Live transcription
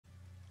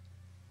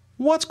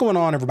What's going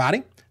on,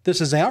 everybody?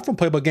 This is Al from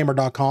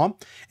PlaybookGamer.com,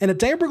 and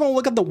today we're going to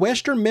look at the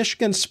Western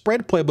Michigan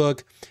spread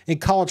playbook in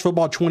College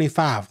Football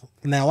 25.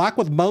 Now, like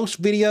with most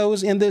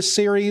videos in this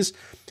series,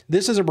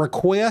 this is a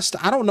request.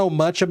 I don't know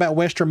much about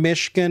Western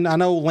Michigan. I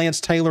know Lance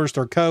Taylor's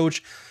their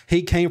coach.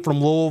 He came from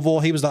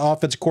Louisville. He was the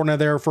offensive coordinator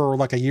there for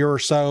like a year or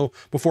so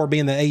before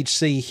being the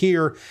HC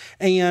here.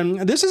 And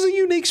this is a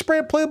unique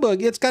spread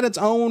playbook. It's got its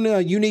own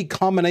unique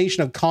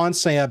combination of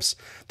concepts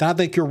that I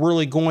think you're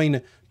really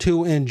going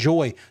to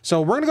enjoy.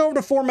 So we're going to go over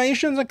the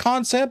formations and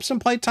concepts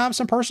and play types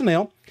and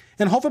personnel.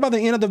 And hopefully by the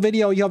end of the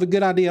video, you have a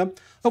good idea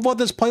of what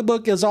this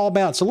playbook is all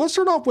about. So let's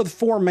start off with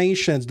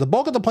formations. The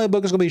bulk of the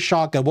playbook is going to be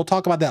shotgun. We'll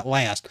talk about that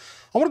last.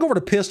 I want to go over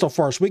to pistol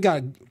first. We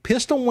got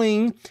pistol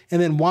wing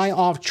and then Y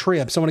off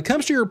trip. So when it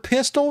comes to your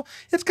pistol,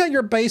 it's got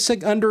your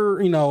basic under,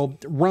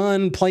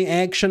 run, play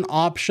action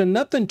option.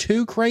 Nothing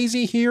too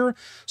crazy here.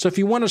 So if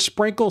you want to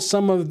sprinkle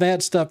some of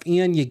that stuff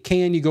in, you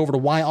can. You go over to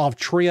Y off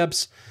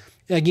trips.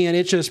 Again,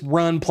 it's just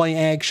run, play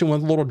action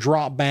with a little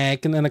drop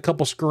back and then a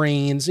couple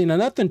screens.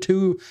 Nothing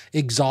too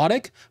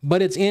exotic,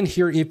 but it's in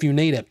here if you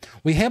need it.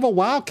 We have a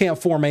Wildcat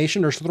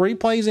formation. There's 3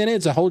 plays in it.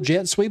 It's a whole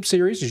jet sweep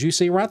series, as you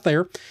see right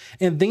there.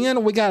 And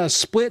then we got a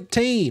split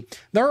T.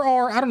 There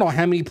are, I don't know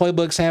how many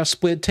playbooks have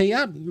split T,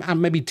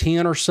 maybe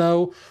 10 or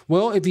so.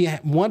 Well, if you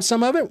want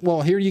some of it,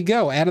 well, here you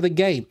go, out of the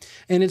gate.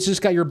 And it's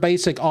just got your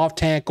basic off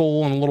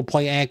tackle and a little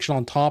play action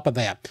on top of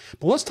that.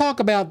 But let's talk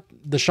about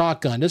the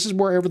shotgun. This is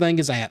where everything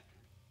is at.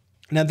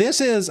 Now,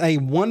 this is a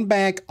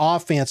one-back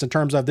offense in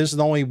terms of this is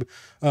the only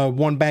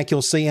one back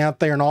you'll see out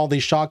there in all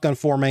these shotgun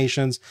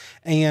formations.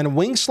 And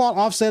wing slot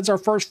offset's our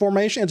first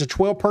formation. It's a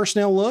 12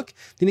 personnel look.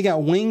 Then you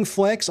got wing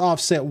flex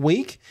offset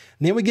weak.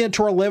 And then we get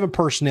into our 11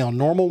 personnel.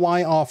 Normal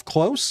Y off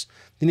close.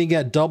 Then you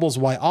got doubles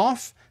Y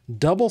off.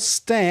 Double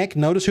stack.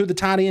 Notice who the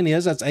tight end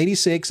is. That's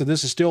 86. So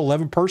this is still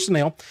 11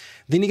 personnel.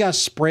 Then you got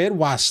spread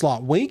Y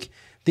slot weak.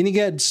 Then you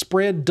got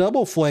spread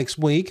double flex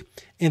weak.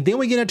 And then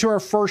we get into our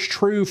first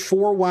true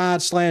 4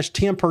 wide /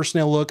 10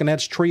 personnel look, and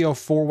that's trio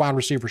 4 wide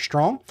receiver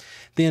strong.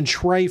 Then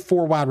tray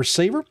 4 wide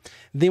receiver.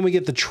 Then we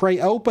get the tray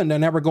open,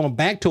 and now we're going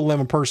back to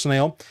 11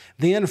 personnel.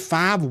 Then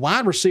 5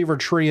 wide receiver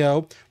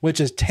trio, which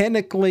is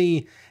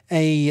technically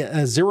a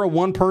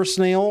 0-1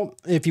 personnel.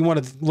 If you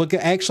want to look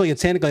at, actually,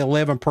 it's technically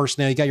 11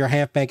 personnel. You got your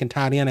halfback and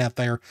tight end out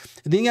there.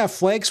 And then you got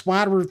flex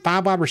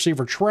 5 wide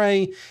receiver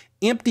tray,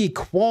 empty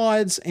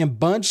quads and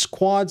bunch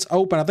quads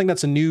open. I think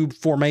that's a new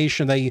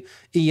formation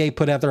EA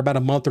put out there about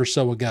a month or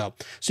so ago.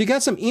 So you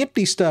got some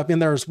empty stuff in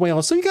there as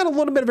well. So you got a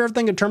little bit of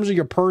everything in terms of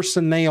your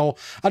personnel.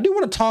 I do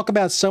want to talk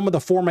about some of the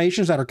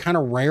formations that are kind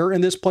of rare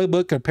in this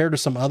playbook compared to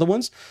some other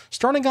ones.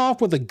 Starting off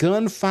with a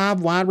gun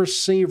 5 wide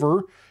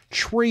receiver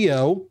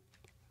trio.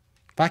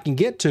 If I can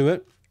get to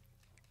it.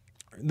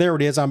 There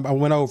it is. I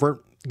went over it.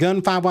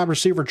 Gun 5 wide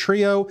receiver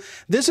trio.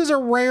 This is a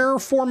rare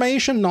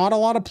formation. Not a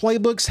lot of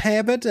playbooks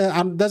have it.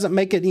 Doesn't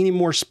make it any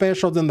more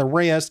special than the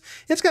rest.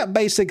 It's got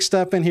basic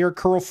stuff in here,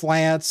 curl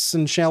flats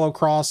and shallow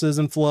crosses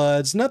and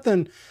floods.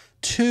 Nothing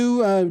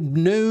too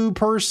new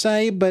per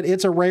se, but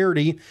it's a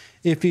rarity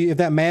if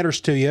that matters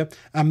to you.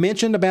 I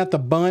mentioned about the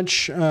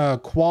bunch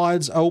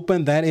quads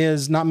open. That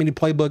is, not many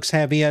playbooks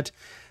have it.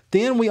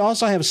 Then we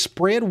also have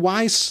spread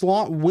Y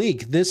slot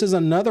weak. This is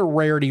another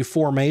rarity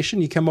formation.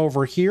 You come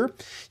over here.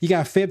 You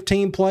got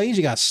 15 plays.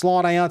 You got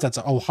slot outs. That's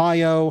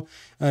Ohio.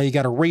 You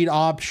got a read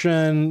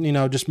option.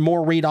 Just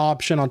more read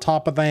option on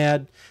top of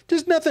that.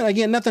 Just nothing,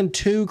 again, nothing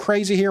too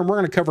crazy here. And we're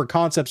going to cover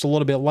concepts a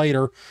little bit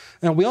later.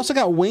 And we also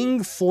got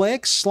wing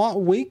flex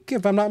slot weak,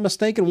 if I'm not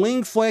mistaken.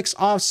 Wing flex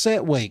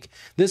offset weak.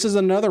 This is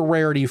another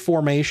rarity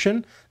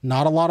formation.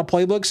 Not a lot of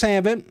playbooks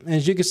have it.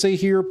 As you can see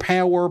here,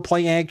 power,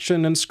 play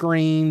action, and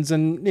screens.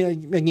 And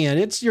again,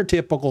 it's your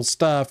typical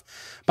stuff.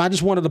 But I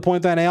just wanted to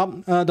point that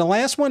out. The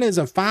last one is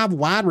a 5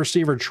 wide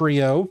receiver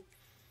trio.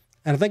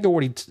 And I think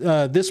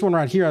this one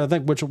right here, I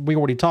think, which we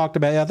already talked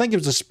about. I think it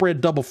was a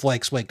spread double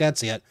flex week.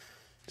 That's it.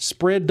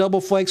 Spread double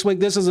flex week.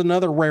 This is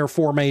another rare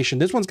formation.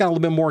 This one's got a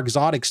little bit more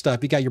exotic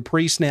stuff. You got your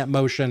pre-snap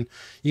motion.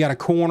 You got a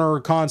corner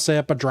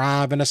concept, a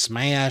drive, and a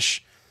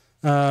smash.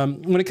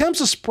 When it comes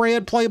to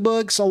spread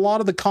playbooks, a lot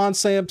of the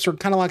concepts are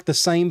kind of like the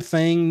same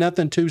thing.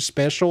 Nothing too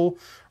special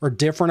or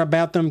different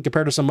about them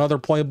compared to some other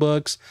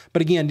playbooks.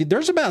 But again,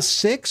 there's about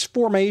 6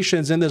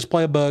 formations in this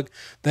playbook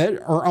that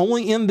are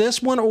only in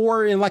this one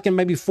or in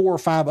maybe 4 or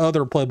 5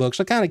 other playbooks.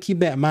 So kind of keep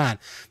that in mind.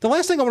 The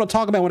last thing I want to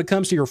talk about when it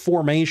comes to your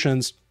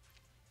formations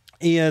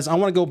is I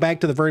want to go back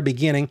to the very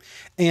beginning,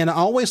 and I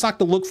always like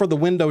to look for the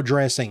window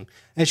dressing.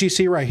 As you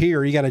see right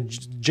here, you got a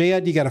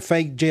jet, you got a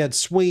fake jet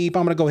sweep.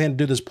 I'm going to go ahead and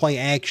do this play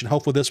action.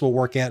 Hopefully this will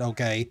work out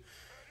okay.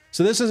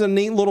 So this is a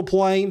neat little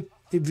play.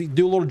 If you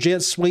do a little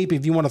jet sweep,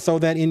 if you want to throw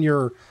that in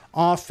your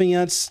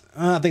offense,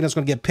 I think that's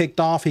going to get picked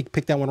off. He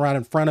picked that one right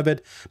in front of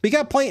it. But you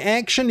got play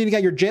action, and you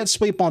got your jet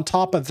sweep on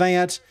top of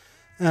that.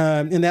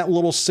 In that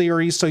little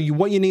series. So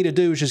what you need to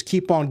do is just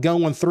keep on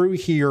going through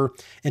here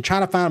and try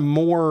to find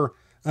more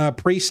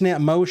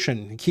pre-snap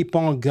motion. Keep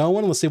on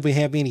going. Let's see if we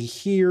have any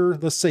here.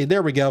 Let's see.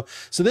 There we go.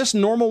 So this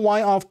normal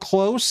Y off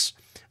close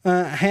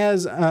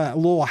has a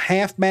little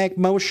halfback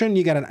motion.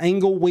 You got an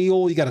angle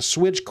wheel. You got a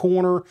switch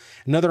corner,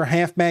 another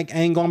halfback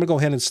angle. I'm going to go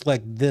ahead and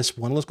select this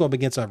one. Let's go up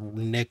against a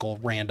nickel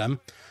random.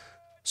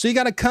 So you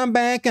got to come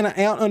back and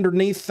out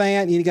underneath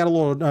that. You got a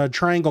little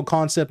triangle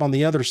concept on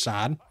the other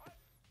side.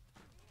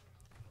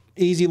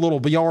 Easy little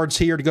yards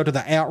here to go to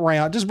the out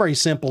route. Just very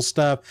simple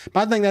stuff.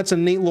 But I think that's a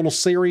neat little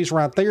series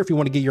right there if you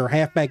want to get your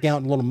halfback out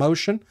in a little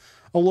motion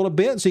a little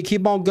bit. So you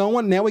keep on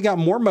going. Now we got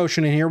more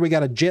motion in here. We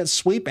got a jet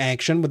sweep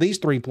action with these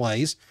 3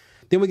 plays.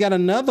 Then we got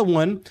another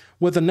one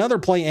with another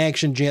play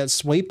action jet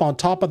sweep on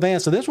top of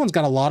that. So this one's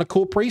got a lot of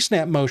cool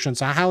pre-snap motion.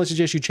 So I highly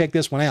suggest you check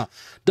this one out.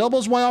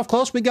 Doubles way off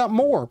close. We got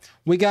more.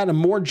 We got a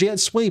more jet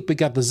sweep. We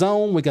got the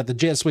zone. We got the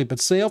jet sweep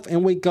itself.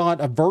 And we got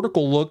a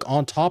vertical look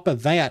on top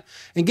of that.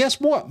 And guess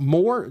what?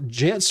 More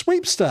jet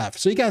sweep stuff.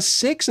 So you got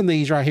 6 of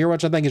these right here,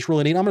 which I think is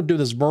really neat. I'm going to do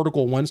this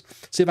vertical ones.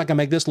 See if I can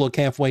make this look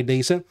halfway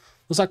decent.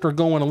 Looks like they're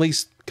going at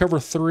least cover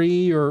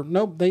 3 or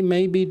nope, they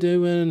may be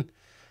doing...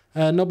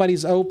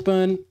 nobody's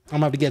open. I'm going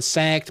to have to get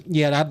sacked.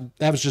 Yeah,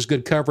 that was just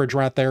good coverage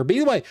right there. But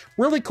anyway,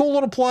 really cool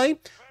little play.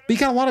 But you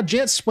got a lot of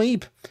jet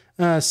sweep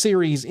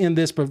series in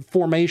this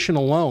formation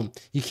alone.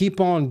 You keep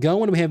on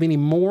going. Do we have any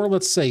more?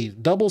 Let's see.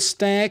 Double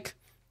stack.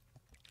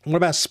 What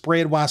about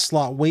spread Y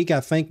slot weak? I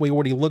think we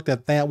already looked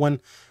at that one.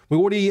 We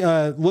already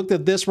looked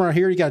at this one right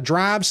here. You got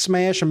drive,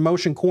 smash, and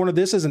motion corner.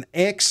 This is an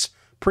X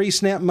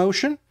pre-snap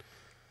motion.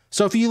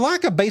 So if you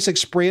like a basic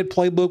spread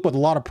playbook with a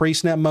lot of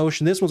pre-snap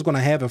motion, this one's going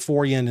to have it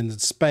for you in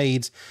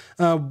spades.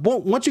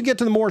 Once you get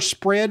to the more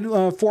spread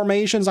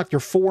formations, like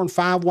your 4 and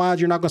 5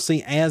 wides, you're not going to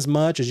see as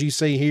much as you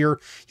see here.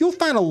 You'll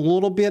find a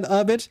little bit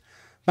of it.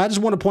 But I just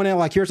want to point out,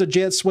 like, here's a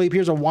jet sweep.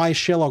 Here's a Y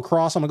shallow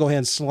cross. I'm going to go ahead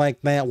and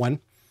select that one.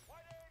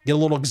 Get a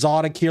little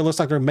exotic here. Looks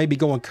like they're maybe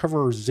going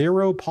cover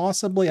 0,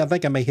 possibly. I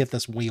think I may hit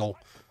this wheel.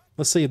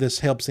 Let's see if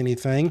this helps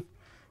anything.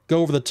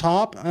 Go over the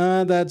top.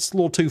 That's a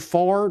little too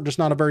far. Just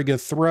not a very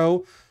good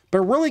throw.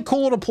 But really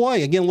cool to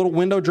play. Again, a little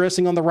window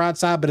dressing on the right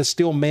side, but it's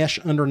still mesh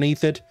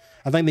underneath it.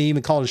 I think they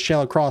even call it a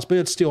shallow cross, but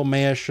it's still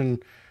mesh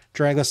and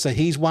drag. Let's say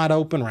he's wide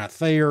open right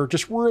there.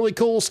 Just really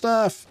cool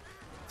stuff.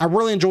 I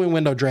really enjoy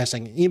window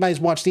dressing. Anybody's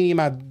watched any of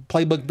my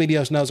playbook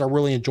videos knows I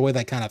really enjoy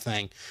that kind of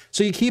thing.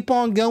 So you keep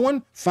on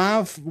going.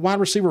 5 wide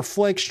receiver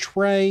flex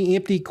tray,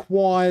 empty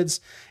quads,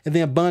 and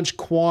then a bunch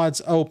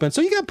quads open. So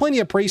you got plenty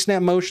of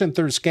pre-snap motion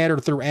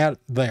scattered throughout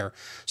there.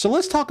 So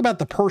let's talk about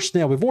the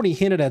personnel. We've already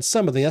hinted at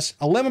some of this.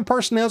 11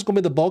 personnel is going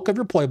to be the bulk of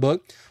your playbook,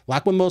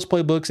 like with most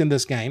playbooks in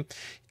this game.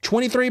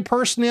 23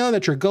 personnel,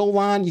 that's your goal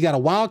line. You got a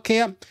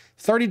wildcat.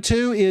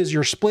 32 is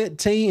your split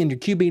T and your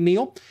QB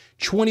kneel.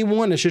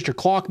 21 is just your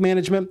clock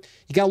management.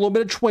 You got a little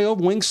bit of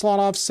 12, wing slot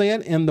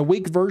offset, and the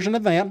weak version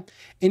of that.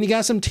 And you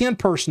got some 10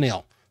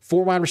 personnel.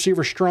 4 wide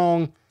receiver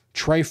strong,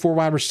 tray 4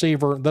 wide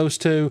receiver, those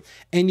 2.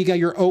 And you got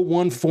your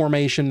 0-1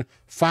 formation,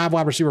 5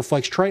 wide receiver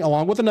flex tray,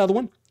 along with another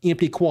one,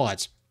 empty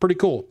quads. Pretty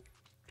cool.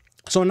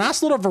 So a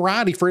nice little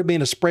variety for it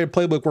being a spread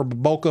playbook where the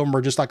bulk of them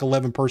are just like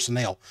 11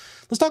 personnel.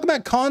 Let's talk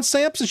about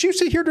concepts. As you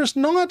see here, there's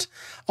not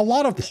a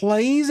lot of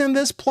plays in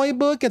this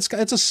playbook.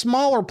 It's a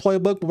smaller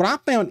playbook. But what I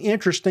found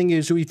interesting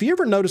is if you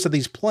ever notice that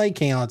these play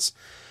counts,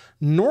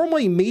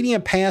 normally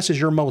medium pass is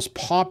your most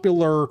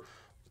popular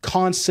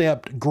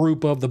concept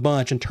group of the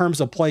bunch in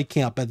terms of play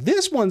count. But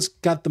this one's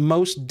got the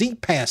most deep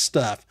pass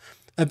stuff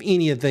of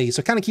any of these.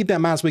 So kind of keep that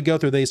in mind as we go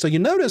through these. So you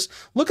notice,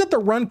 look at the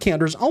run count.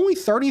 There's only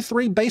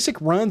 33 basic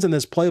runs in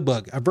this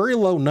playbook, a very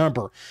low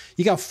number.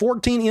 You got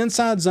 14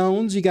 inside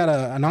zones. You got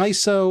an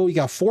ISO. You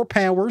got 4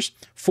 powers,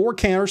 4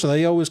 counters, so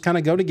they always kind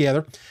of go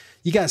together.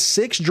 You got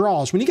 6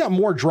 draws. When you got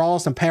more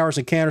draws than powers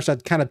and counters,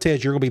 that kind of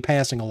tells you you're going to be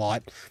passing a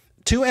lot.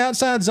 2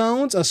 outside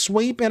zones, a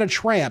sweep, and a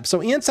trap.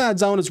 So inside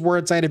zone is where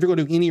it's at. If you're going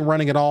to do any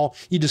running at all,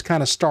 you just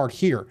kind of start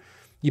here.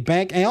 You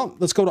back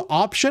out. Let's go to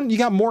option. You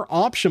got more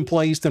option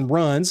plays than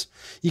runs.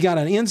 You got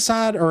an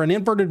inside or an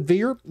inverted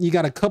veer. You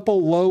got a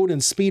couple load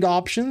and speed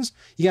options.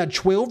 You got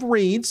 12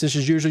 reads. This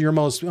is usually your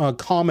most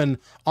common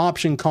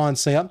option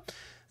concept.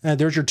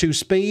 There's your 2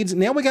 speeds.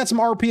 Now we got some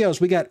RPOs.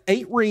 We got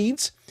 8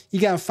 reads.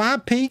 You got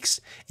 5 peaks,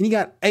 and you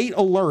got 8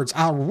 alerts.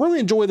 I really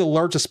enjoy the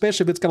alerts,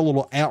 especially if it's got a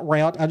little out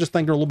route. I just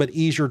think they're a little bit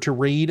easier to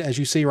read, as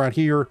you see right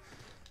here.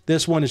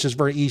 This one is just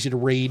very easy to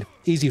read.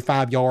 Easy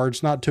 5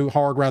 yards, not too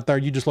hard right there.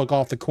 You just look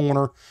off the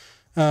corner.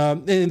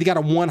 And you got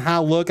a 1 high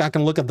look. I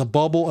can look at the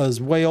bubble as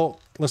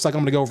well. Looks like I'm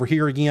going to go over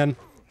here again.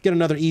 Get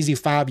another easy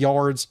 5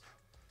 yards.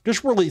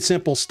 Just really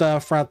simple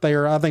stuff right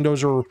there. I think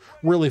those are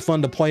really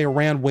fun to play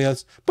around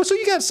with. But so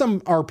you got some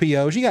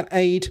RPOs. You got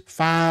 8,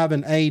 5,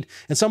 and 8.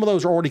 And some of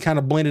those are already kind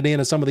of blended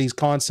into some of these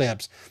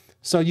concepts.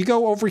 So you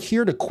go over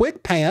here to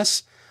quick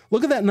pass.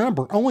 Look at that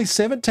number, only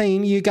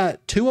 17. You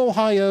got 2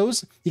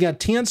 Ohios, you got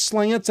 10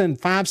 slants and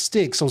 5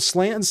 sticks. So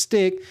slant and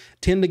stick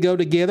tend to go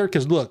together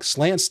because look,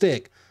 slant,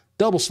 stick,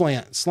 double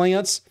slant,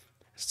 slants,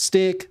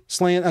 stick,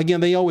 slant. Again,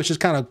 they always just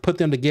kind of put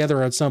them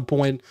together at some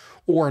point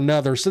or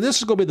another. So this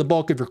is going to be the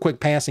bulk of your quick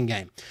passing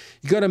game.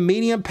 You go to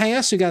medium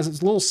pass, you guys,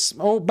 it's a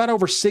little, about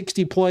over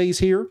 60 plays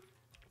here.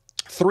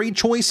 3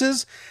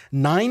 choices,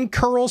 9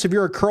 curls. If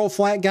you're a curl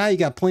flat guy, you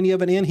got plenty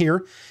of it in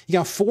here. You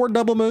got 4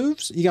 double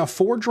moves. You got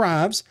 4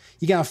 drives.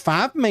 You got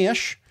 5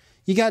 mesh.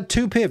 You got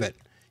 2 pivot.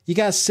 You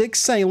got 6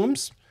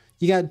 Salems.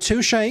 You got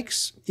 2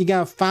 shakes. You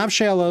got 5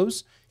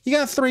 shallows. You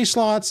got 3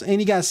 slots,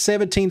 and you got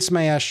 17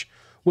 smash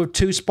with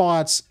 2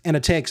 spots and a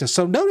Texas.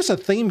 So notice a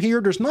theme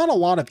here. There's not a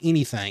lot of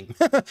anything.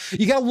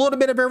 You got a little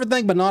bit of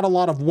everything, but not a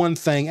lot of one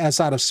thing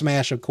outside of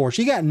smash, of course.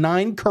 You got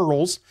 9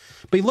 curls,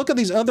 but you look at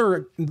these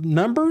other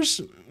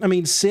numbers. I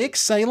mean,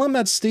 6 Salem,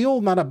 that's still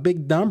not a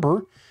big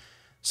number.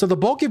 So the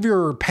bulk of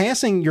your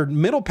passing, your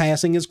middle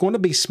passing, is going to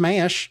be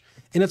smash,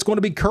 and it's going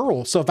to be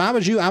curl. So if I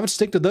was you, I would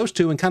stick to those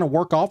 2 and kind of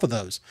work off of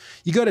those.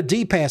 You go to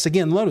deep pass.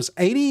 Again, notice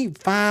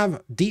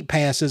 85 deep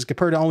passes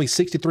compared to only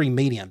 63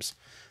 mediums.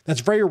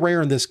 That's very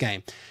rare in this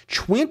game.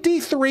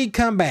 23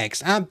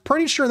 comebacks. I'm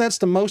pretty sure that's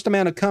the most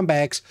amount of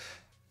comebacks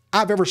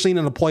I've ever seen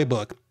in a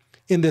playbook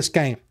in this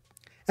game.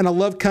 And I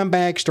love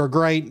comebacks. They're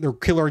great. They're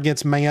killer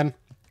against man.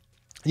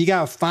 You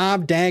got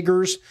 5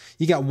 daggers.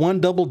 You got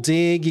 1 double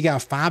dig. You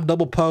got 5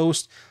 double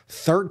posts,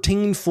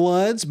 13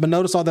 floods. But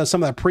notice all that,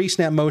 some of that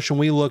pre-snap motion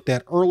we looked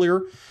at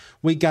earlier.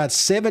 We got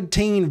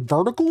 17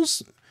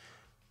 verticals.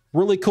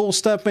 Really cool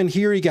stuff in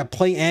here. You got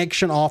play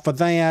action off of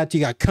that.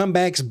 You got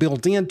comebacks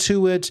built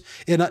into it.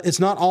 It's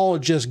not all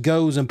just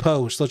goes and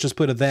posts. Let's just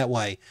put it that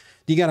way.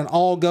 You got an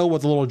all go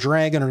with a little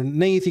drag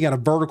underneath. You got a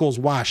verticals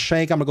Y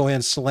shake. I'm going to go ahead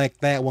and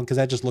select that one because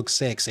that just looks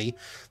sexy.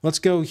 Let's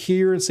go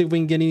here and see if we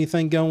can get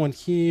anything going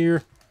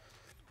here.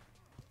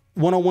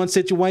 One-on-one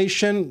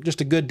situation,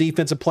 just a good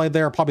defensive play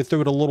there. Probably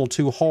threw it a little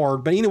too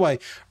hard. But anyway,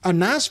 a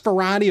nice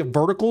variety of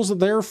verticals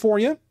there for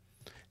you.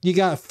 You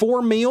got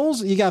 4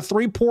 meals. You got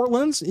 3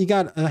 Portlands. You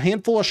got a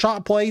handful of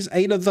shot plays,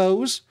 8 of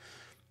those.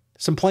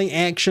 Some play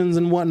actions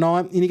and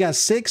whatnot. And you got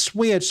 6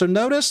 switch. So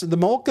notice the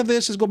bulk of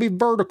this is going to be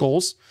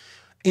verticals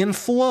and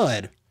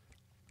flood.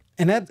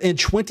 And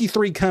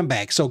 23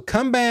 comebacks. So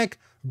comeback,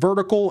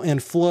 vertical,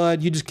 and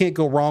flood. You just can't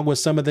go wrong with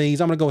some of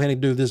these. I'm going to go ahead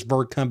and do this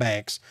vert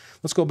comebacks.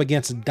 Let's go up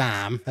against a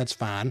dime. That's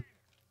fine.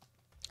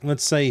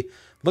 Let's see.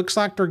 Looks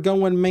like they're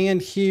going man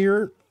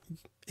here.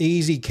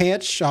 Easy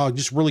catch. Oh,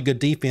 just really good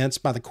defense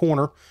by the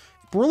corner.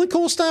 Really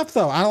cool stuff,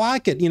 though. I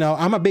like it. You know,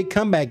 I'm a big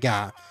comeback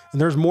guy,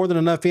 and there's more than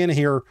enough in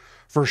here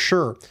for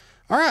sure.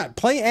 All right,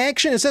 play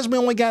action. It says we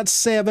only got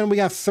 7. We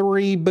got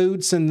 3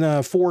 boots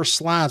and 4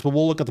 slides, but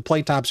we'll look at the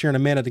play types here in a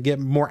minute to get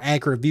a more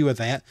accurate view of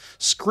that.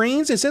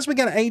 Screens, it says we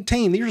got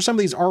 18. These are some of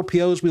these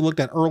RPOs we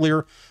looked at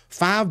earlier.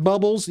 5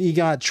 bubbles. You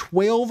got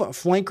 12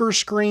 flanker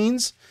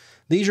screens.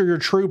 These are your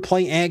true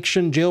play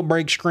action,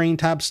 jailbreak screen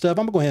type stuff.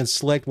 I'm going to go ahead and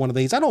select one of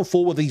these. I don't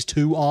fool with these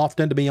too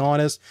often, to be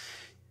honest.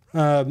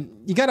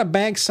 You got a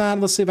backside.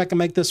 Let's see if I can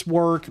make this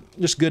work.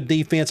 Just good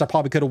defense. I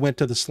probably could have went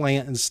to the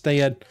slant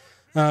instead.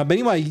 But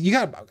anyway, you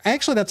got,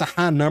 actually that's a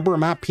high number in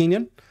my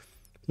opinion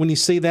when you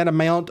see that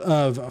amount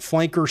of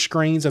flanker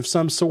screens of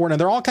some sort.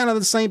 And they're all kind of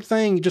the same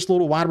thing, just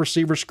little wide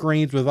receiver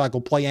screens with like a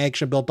play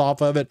action built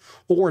off of it,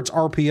 or it's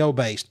RPO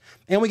based.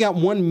 And we got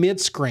 1 mid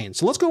screen.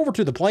 So let's go over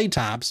to the play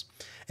types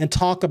and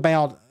talk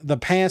about the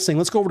passing.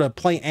 Let's go over to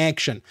play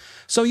action.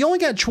 So you only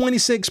got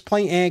 26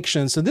 play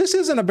actions. So this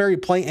isn't a very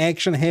play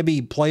action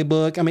heavy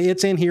playbook. I mean,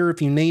 it's in here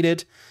if you need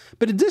it,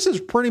 but this is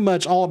pretty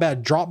much all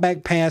about drop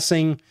back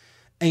passing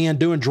and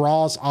doing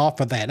draws off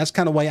of that. That's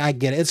kind of the way I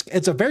get it.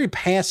 It's a very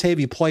pass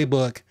heavy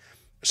playbook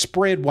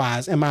spread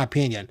wise, in my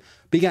opinion.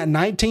 But you got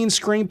 19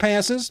 screen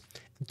passes.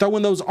 Throw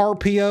in those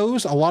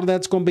RPOs. A lot of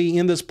that's going to be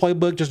in this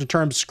playbook, just in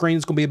terms of screen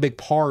is going to be a big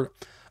part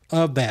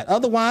of that.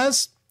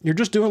 Otherwise, you're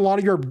just doing a lot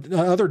of your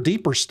other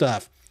deeper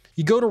stuff.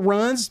 You go to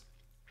runs,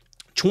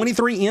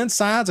 23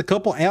 insides, a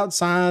couple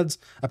outsides,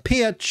 a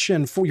pitch,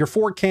 and your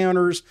 4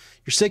 counters,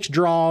 your 6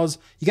 draws.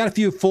 You got a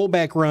few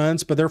fullback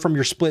runs, but they're from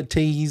your split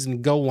tees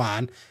and goal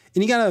line.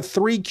 And you got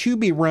 3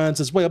 QB runs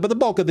as well. But the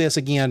bulk of this,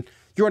 again,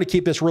 you want to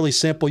keep this really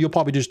simple. You'll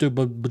probably just do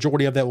the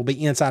majority of that will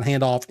be inside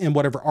handoff and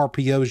whatever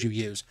RPOs you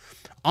use.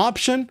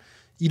 Option,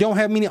 you don't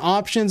have many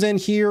options in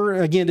here.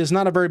 Again, it's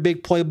not a very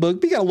big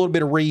playbook, but you got a little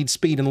bit of read,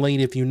 speed, and lead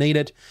if you need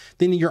it.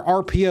 Then your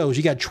RPOs,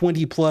 you got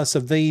 20 plus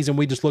of these, and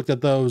we just looked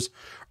at those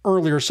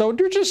earlier. So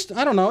they're just,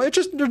 I don't know,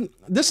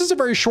 this is a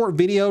very short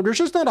video. There's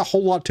just not a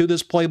whole lot to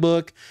this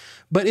playbook,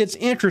 but it's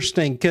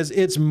interesting because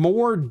it's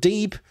more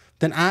deep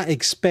than I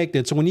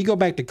expected. So when you go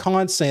back to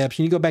concepts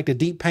and you go back to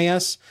deep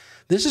pass,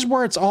 this is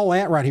where it's all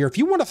at right here. If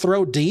you want to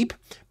throw deep,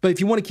 but if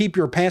you want to keep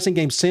your passing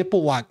game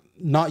simple, like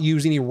not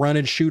use any run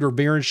and shoot or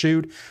veer and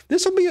shoot,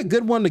 this will be a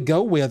good one to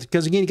go with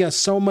because, again, you got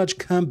so much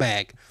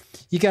comeback.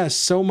 You got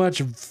so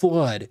much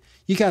flood.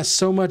 You got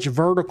so much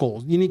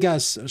vertical. You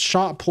got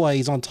shot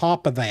plays on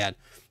top of that.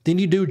 Then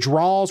you do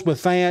draws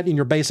with that and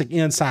your basic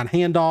inside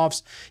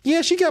handoffs.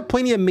 Yes, you got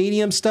plenty of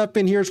medium stuff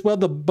in here as well,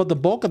 but the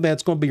bulk of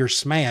that's going to be your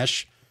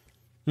smash.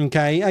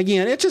 Okay,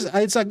 again, it's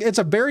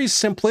a very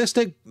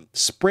simplistic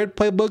spread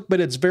playbook,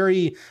 but it's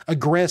very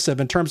aggressive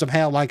in terms of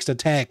how it likes to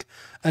attack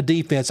a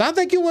defense. I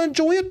think you'll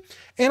enjoy it,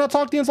 and I'll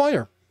talk to you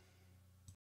later.